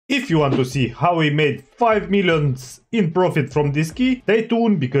If you want to see how we made 5 millions in profit from this key, stay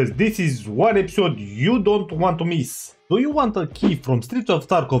tuned because this is one episode you don't want to miss. Do you want a key from Streets of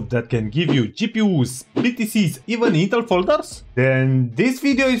Tarkov that can give you GPUs, BTCs, even Intel folders? Then this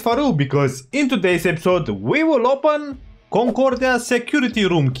video is for you because in today's episode we will open Concordia Security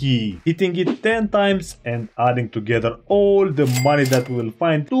Room Key, hitting it 10 times and adding together all the money that we will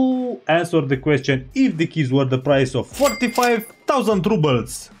find to answer the question if the keys were the price of 45,000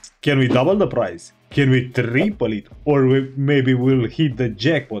 rubles. Can we double the price? Can we triple it? Or maybe we'll hit the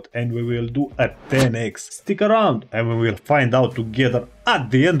jackpot and we will do a 10x. Stick around and we will find out together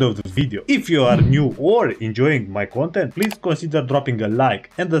at the end of the video. If you are new or enjoying my content, please consider dropping a like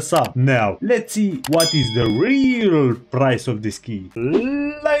and a sub. Now, let's see what is the real price of this key.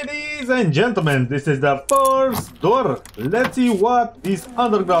 Ladies and gentlemen, this is the first door. Let's see what this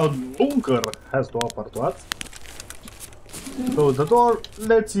underground bunker has to offer to us. So the door,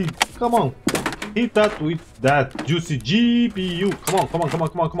 let's see, come on. Hit that with that juicy GPU. Come on, come on, come on,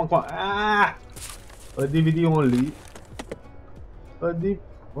 come on, come on, come on. Ah! A DVD only.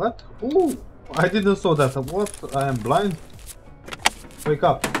 What? Ooh! I didn't saw that. What? I am blind? Wake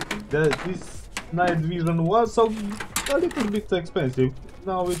up. This night vision was so a little bit expensive.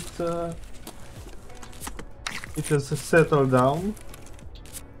 Now it has settled down.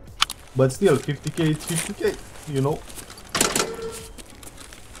 But still, 50k is 50k, you know.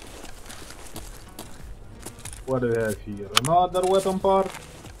 What do we have here? Another weapon part.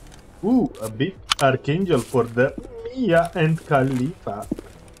 Ooh, a big archangel for the Mia and Khalifa.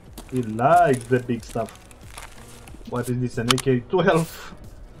 We like the big stuff. What is this? An AK-12.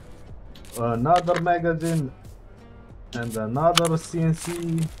 Another magazine. And another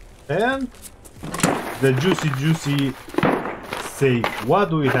CNC. And the juicy safe.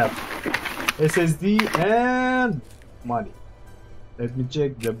 What do we have? SSD and money. Let me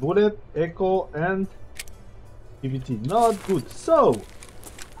check the bullet, echo, and PVT. Not good. So,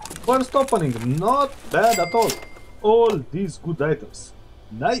 first opening, not bad at all. All these good items.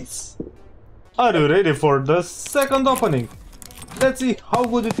 Nice. Are you ready for the second opening? Let's see how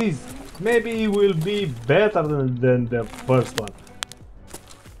good it is. Maybe it will be better than the first one.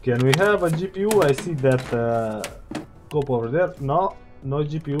 Can we have a GPU? I see that scope over there. No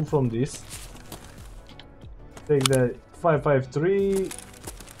GPU from this. Take the 553.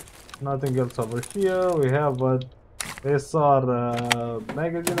 Nothing else over here. We have a SR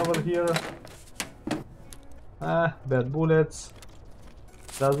magazine over here. Bad bullets.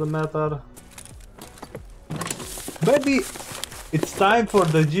 Doesn't matter. Maybe it's time for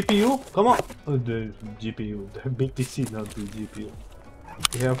the GPU. Come on. The GPU. The BTC, not the GPU.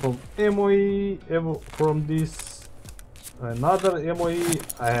 We have from MOE. From this. Another MOE.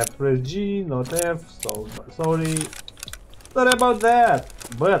 I have press G, not F. So sorry. Sorry about that.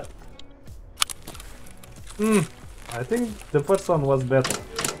 But I think the first one was better.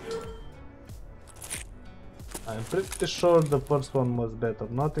 I'm pretty sure the first one was better.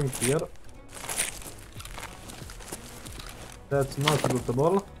 Nothing here. That's not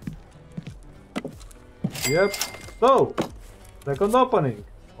lootable. Yep. So, second opening.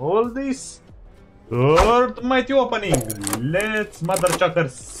 All this. Third mighty opening. Let's mother chucker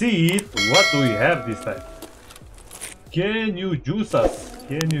see it. What do we have this time? Can you juice us?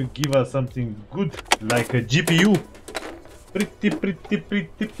 Can you give us something good like a GPU? Pretty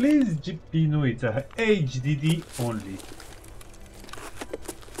please GPU. No, it's a HDD only.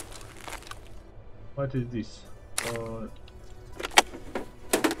 What is this?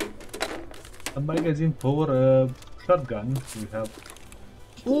 A magazine for a shotgun. We have.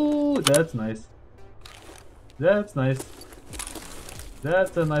 Ooh, that's nice. That's nice.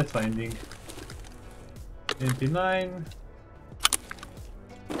 That's a nice finding. MP9.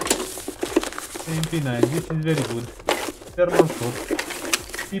 MP9, this is very good. Thermal scope.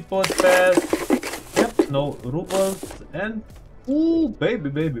 Teapot pass. Yep, no rubles. And ooh, baby.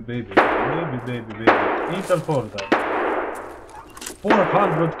 Intel folder.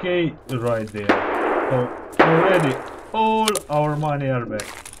 400k right there. So already all our money are back.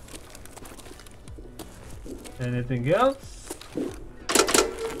 Anything else?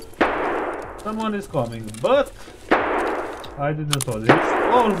 Someone is coming, but I didn't saw this.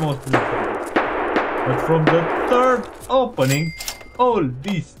 Almost didn't saw this. But from the third opening, all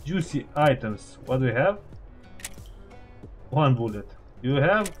these juicy items. What do we have? One bullet. You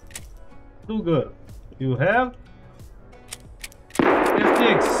have two girls. You have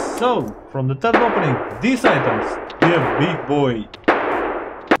FTX. So, from the third opening, these items, the big boy.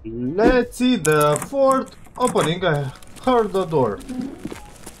 Let's see the fourth opening. I heard the door.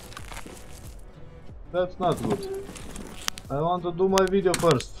 That's not good. I want to do my video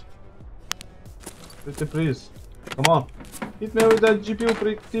first. Pretty please. Come on. Hit me with that GPU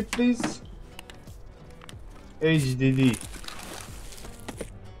pretty please. HDD.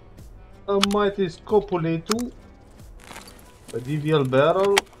 A mighty scopulator. A DVL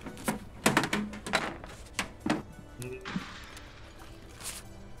barrel.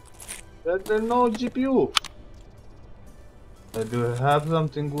 There's no GPU. I do have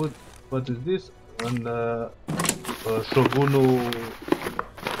something good. What is this? An Shogun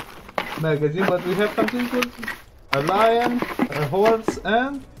magazine, but we have something good. A lion, a horse,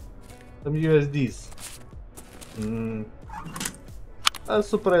 and some USDs. A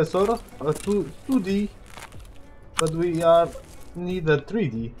suppressor, a 2D, but we need a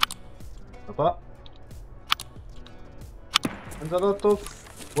 3D. And a lot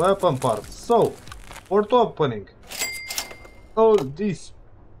of weapon parts. So, for the opening, all these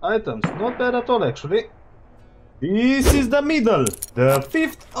items, not bad at all actually. This is the middle, the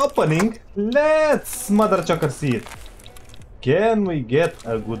 5th opening. Let's motherchucker see it. Can we get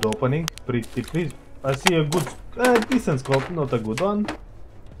a good opening? Pretty please. I see a good, decent scope, not a good one.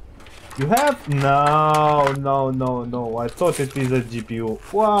 You have? No. I thought it is a GPU.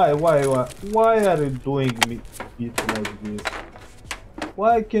 Why are you doing me it like this?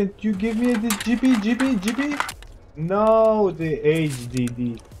 Why can't you give me the GP? No, the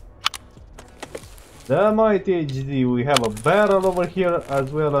HDD. The mighty HD. We have a barrel over here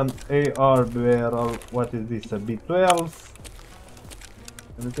as well, an AR barrel. What is this? A B12.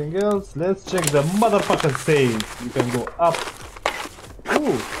 Anything else? Let's check the motherfucker sales. You can go up.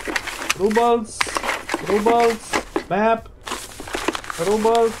 Ooh, rubles, map,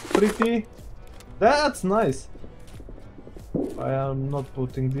 rubles, pretty. That's nice. I am not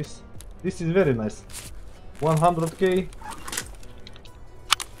putting this. This is very nice. 100k.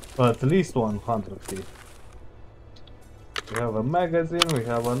 At least 100k. We have a magazine, we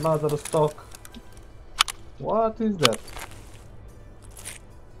have another stock. What is that?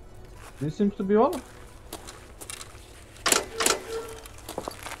 This seems to be all.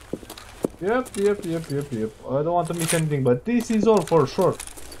 Yep. I don't want to miss anything, but this is all for sure.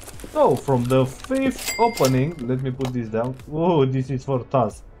 So, from the 5th opening, let me put this down. Oh, this is for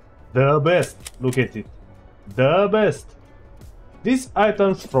Taz. The best. Look at it. The best. These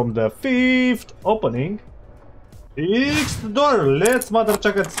items from the 5th opening. 6th door. Let's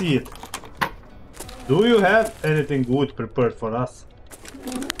motherchucker see it. Do you have anything good prepared for us?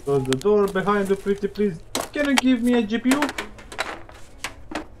 Close the door behind you, pretty please. Can you give me a GPU?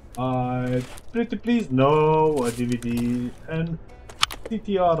 Pretty please. No, a DVD and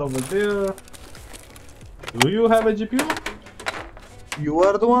TTR over there. Do you have a GPU? You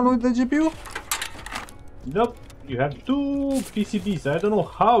are the one with the GPU? Nope. You have 2 PCBs. I don't know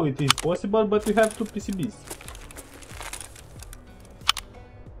how it is possible, but you have 2 PCBs.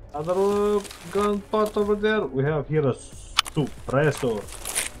 Other gun part over there. We have here a suppressor.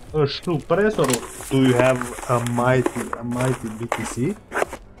 A suppressor. Do you have a mighty BTC?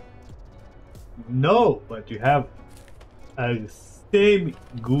 No, but you have a same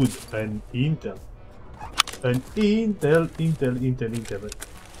good an Intel. An Intel.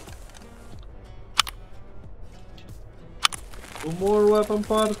 Two more weapon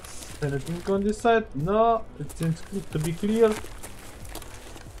parts. Anything on this side? No, it seems to be clear.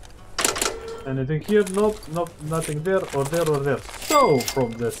 Anything here? Nope, nothing there or there or there. So,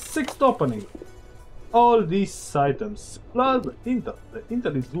 from the 6th opening, all these items plus Intel. The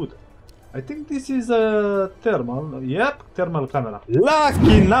Intel is good. I think this is a thermal. Yep, thermal camera.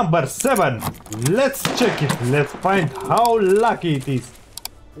 Lucky number 7. Let's check it. Let's find how lucky it is.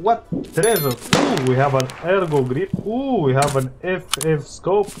 What treasure? Ooh, we have an ergo grip. Ooh, we have an FF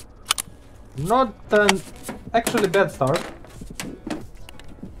scope. Not an actually bad start.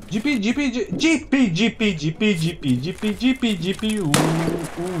 GP.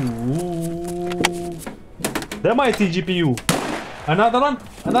 Ooh. The mighty GPU. Another one.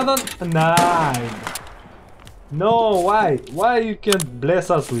 9. No, why? Why you can't bless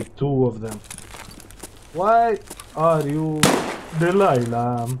us with 2 of them? Why are you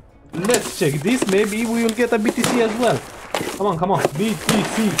Delilah? Let's check this. Maybe we will get a BTC as well. Come on.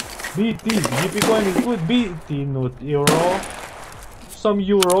 BTC. GP coin is good. BT, not euro. Some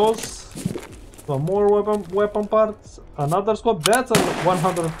euros. Some more weapon parts. Another scope. That's a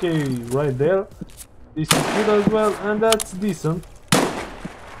 100k right there. This is good as well, and that's decent.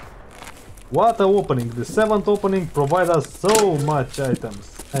 What a opening. The 7th opening provides us so much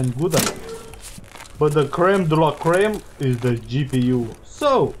items and good items. But the creme de la creme is the GPU.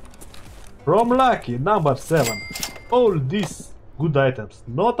 So, from lucky number 7, all these good items.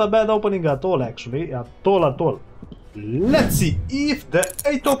 Not a bad opening at all actually. At all. Let's see if the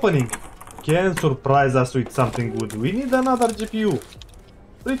 8th opening can surprise us with something good. We need another GPU.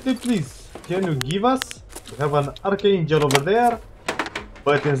 Pretty please, can you give us? We have an Archangel over there.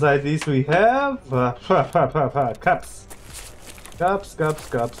 But inside this we have cups. Cups.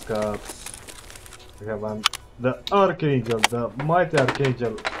 We have the Archangel, the mighty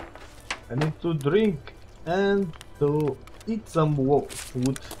Archangel. I need to drink and to eat some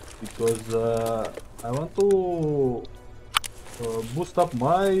food because I want to boost up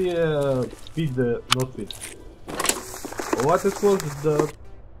my feed, not feed. What is called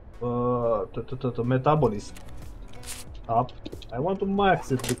the metabolism up. I want to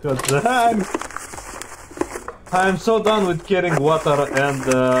max it because I'm so done with carrying water and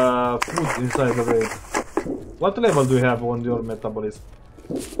food inside the raid. What level do you have on your metabolism?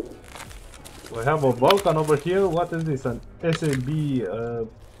 We have a Vulcan over here. What is this? An SAB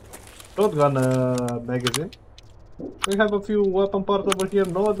shotgun magazine. We have a few weapon parts over here.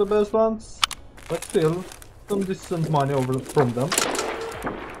 Not the best ones, but still some decent money from them.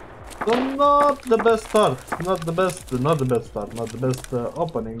 So not the best start, not the best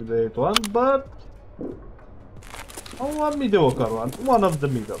opening day one, but one mediocre one, one of the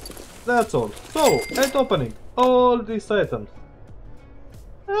middle. That's all. So, 8th opening, all these items.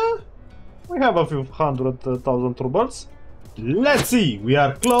 We have a few 100,000 rubles. Let's see, we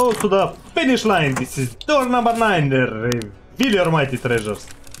are close to the finish line. This is door number 9, reveal your mighty treasures.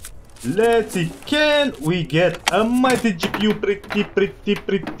 Let's see, can we get a mighty GPU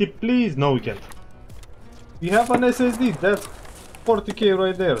pretty please? No, we can't. We have an SSD, that's 40k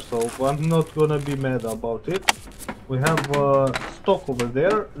right there, so I'm not gonna be mad about it. We have stock over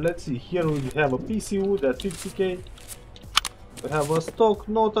there. Let's see, here we have a PCU, that's 50k. We have a stock,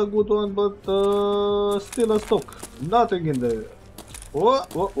 not a good one, but still a stock. Nothing in there. Oh,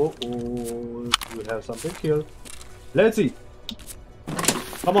 we have something here. Let's see.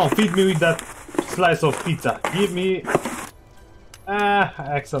 Come on, feed me with that slice of pizza. Give me...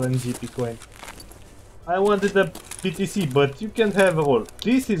 excellent GP coin. I wanted a BTC, but you can't have all.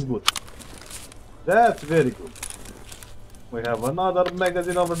 This is good. That's very good. We have another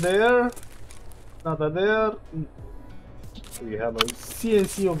magazine over there. Another there. We have a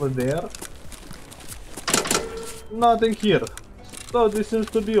CNC over there. Nothing here. So this seems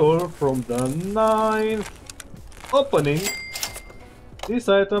to be all from the 9th opening. This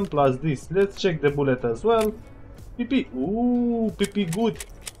item plus this. Let's check the bullet as well. PP. Ooh, PP good.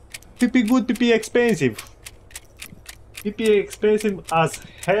 PP good, PP expensive. PP expensive as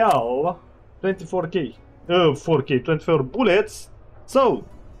hell. 24k. 4k, 24 bullets. So,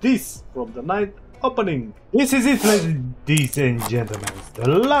 this from the 9th opening. This is it, ladies and gentlemen. The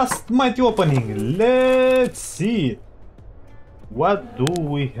last mighty opening. Let's see. What do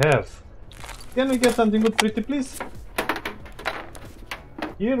we have? Can we get something good pretty please?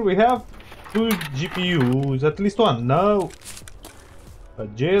 Here we have 2 GPUs, at least one. No. A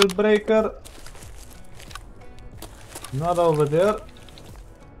jailbreaker. Not over there.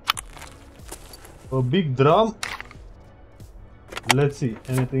 A big drum. Let's see,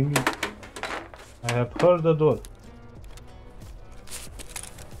 anything? I have heard the door.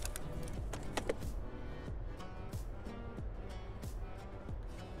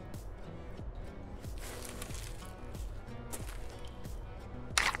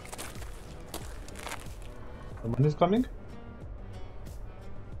 Someone is coming.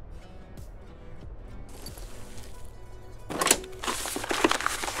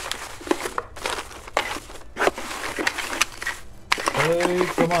 Hey,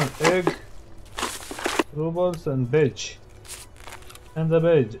 come on, egg, rubles and badge. And the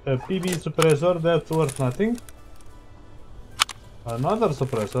badge, a PB suppressor, that's worth nothing. Another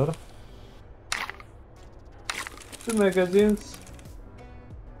suppressor. 2 magazines.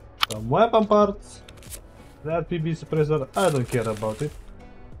 Some weapon parts. That PB suppressor, I don't care about it.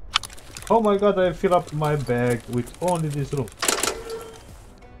 Oh my god, I fill up my bag with only this room.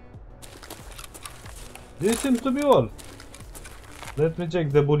 This seems to be all. Let me check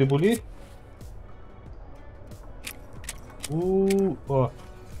the bully. Ooh, oh.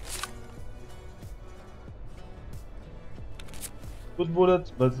 Good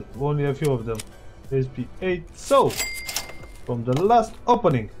bullets, but only a few of them. SP8. So, from the last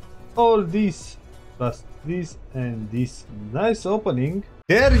opening, all these plus this and this nice opening.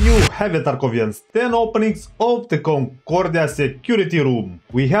 There you have it, Tarkovians, 10 openings of the Concordia Security Room.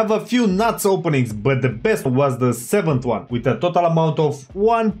 We have a few nuts openings, but the best was the 7th one, with a total amount of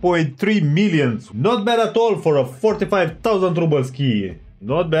 1.3 million. Not bad at all for a 45,000 rubles key.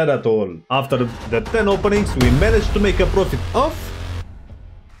 Not bad at all. After the 10 openings, we managed to make a profit of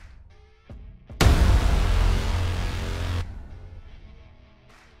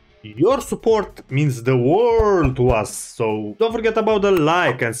Your support means the world to us, so don't forget about the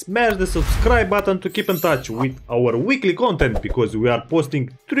like and smash the subscribe button to keep in touch with our weekly content, because we are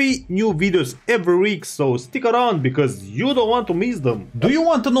posting 3 new videos every week, so stick around because you don't want to miss them. Do you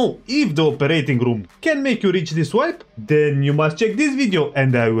want to know if the operating room can make you reach this wipe? Then you must check this video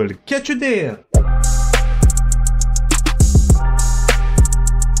and I will catch you there.